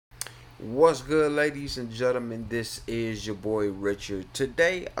What's good, ladies and gentlemen? This is your boy Richard.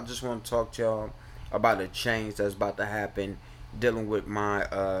 Today, I just want to talk to y'all about a change that's about to happen dealing with my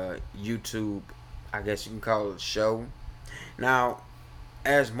YouTube, I guess you can call it, show. Now,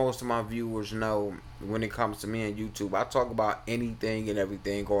 as most of my viewers know, when it comes to me and YouTube, I talk about anything and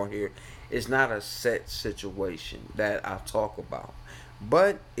everything on here. It's not a set situation that I talk about,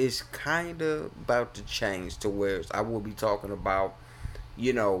 but it's kind of about to change to where I will be talking about,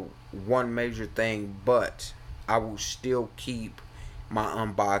 one major thing, but I will still keep my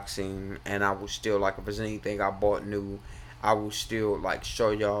unboxing, and I will still, like, if there's anything I bought new, I will still like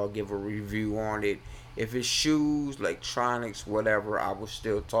show y'all, give a review on it. If it's shoes, electronics, whatever, I will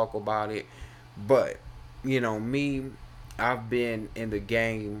still talk about it. But me, I've been in the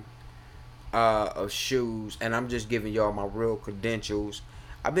game of shoes, and I'm just giving y'all my real credentials.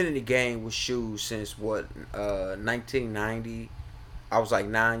 I've been in the game with shoes since 1990. I was like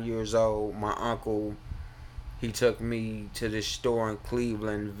 9 years old. My uncle, he took me to this store in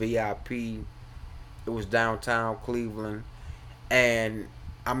Cleveland, VIP. It was downtown Cleveland, and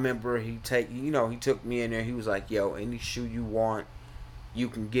I remember he took me in there. He was like, "Yo, any shoe you want, you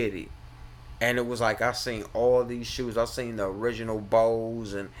can get it." And it was like I seen all these shoes. I seen the original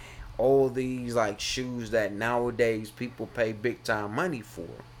Bows and all these like shoes that nowadays people pay big time money for.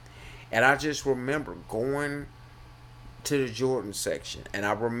 And I just remember going to the Jordan section, and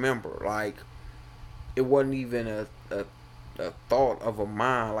I remember like it wasn't even a thought of a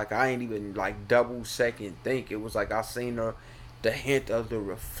mind. Like I ain't even like double second think. It was like I seen the hint of the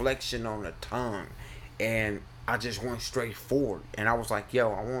reflection on the tongue, and I just went straight forward. And I was like,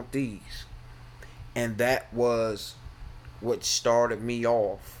 "Yo, I want these." And that was what started me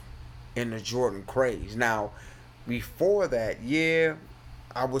off in the Jordan craze. Now, before that, yeah,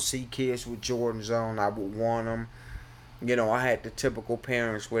 I would see kids with Jordans on. I would want them. I had the typical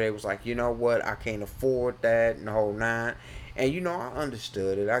parents where they was like, you know what, I can't afford that and the whole nine. And I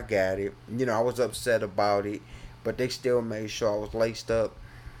understood it. I got it. I was upset about it, but they still made sure I was laced up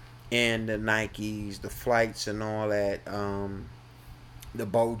in the Nikes, the flights, and all that. The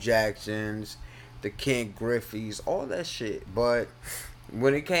Bo Jacksons, the Ken Griffey's, all that shit. But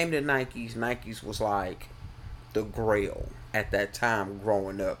when it came to Nikes, Nikes was like the grail at that time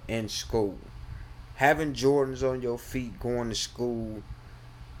growing up in school. Having Jordans on your feet going to school,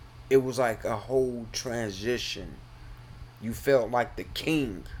 it was like a whole transition. You felt like the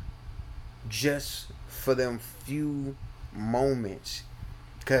king just for them few moments.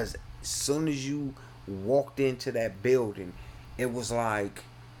 Because as soon as you walked into that building, it was like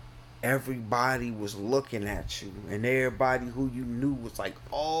everybody was looking at you. And everybody who you knew was like,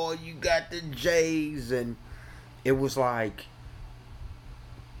 "Oh, you got the J's." And it was like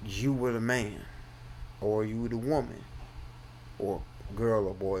you were the man, or you were the woman, or girl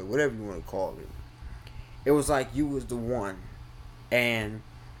or boy, whatever you want to call it. It was like you was the one, and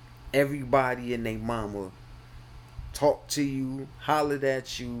everybody and their mama talked to you, hollered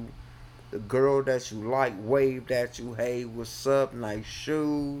at you. The girl that you like waved at you, "Hey, what's up? Nice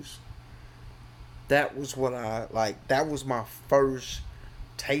shoes." That was what I like. That was my first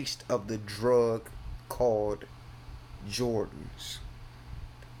taste of the drug called Jordans,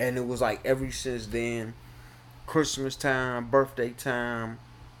 and it was like ever since then, Christmas time, birthday time,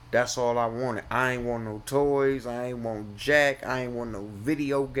 that's all I wanted. I ain't want no toys. I ain't want Jack. I ain't want no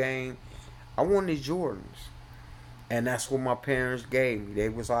video game. I wanted Jordans. And that's what my parents gave me. They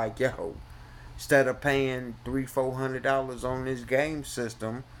was like, "Yo, instead of paying $300-400 on this game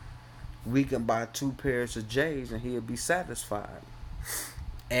system, we can buy two pairs of J's and he'll be satisfied."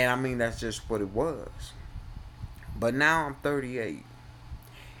 And I mean, that's just what it was. But now I'm 38.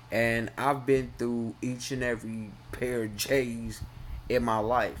 And I've been through each and every pair of J's in my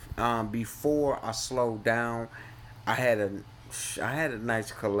life. Before I slowed down, I had a I had a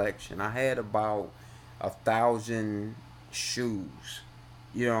nice collection. I had about 1,000 shoes.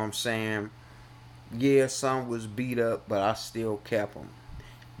 You know what I'm saying? Yeah, some was beat up, but I still kept them.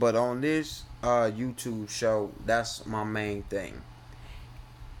 But on this YouTube show, that's my main thing.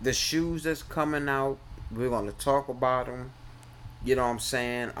 The shoes that's coming out, we're gonna talk about them. You know what I'm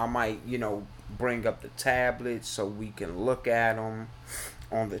saying? I might, bring up the tablet so we can look at them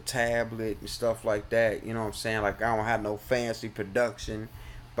on the tablet and stuff like that. You know what I'm saying? Like, I don't have no fancy production,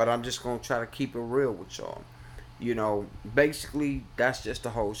 but I'm just going to try to keep it real with y'all. Basically, that's just the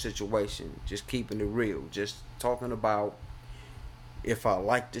whole situation. Just keeping it real. Just talking about if I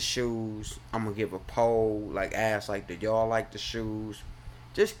like the shoes. I'm going to give a poll, like, ask, like, do y'all like the shoes?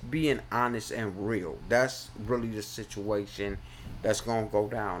 Just being honest and real. That's really the situation that's going to go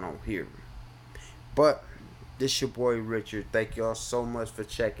down on here. But This your boy Richard. Thank y'all so much for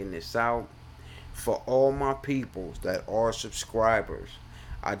checking this out. For all my peoples that are subscribers,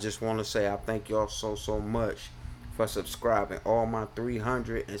 I just want to say I thank y'all so much for subscribing. All my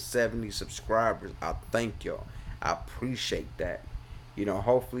 370 subscribers, I thank y'all. I appreciate that.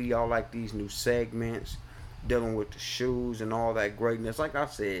 Hopefully y'all like these new segments dealing with the shoes and all that greatness. Like I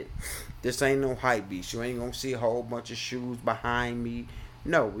said, this ain't no hype beast. You ain't gonna see a whole bunch of shoes behind me.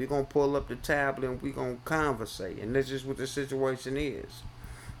 No, we're gonna pull up the tablet and we're gonna conversate. And this is what the situation is.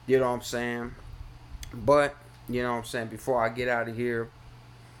 You know what I'm saying? But, before I get out of here,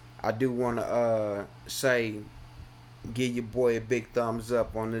 I do wanna say give your boy a big thumbs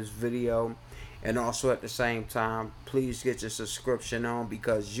up on this video. And also at the same time, please get your subscription on,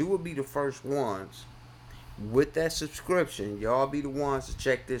 because you will be the first ones with that subscription. Y'all be the ones to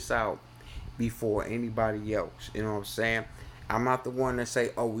check this out before anybody else. You know what I'm saying? I'm not the one that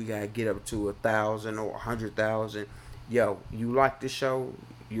say, oh, we gotta get up to 1,000 or 100,000. Yo, you like the show,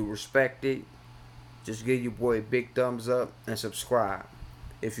 you respect it, just give your boy a big thumbs up and subscribe.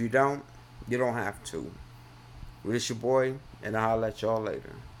 If you don't, you don't have to. Well, it's your boy, and I'll let y'all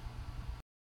later.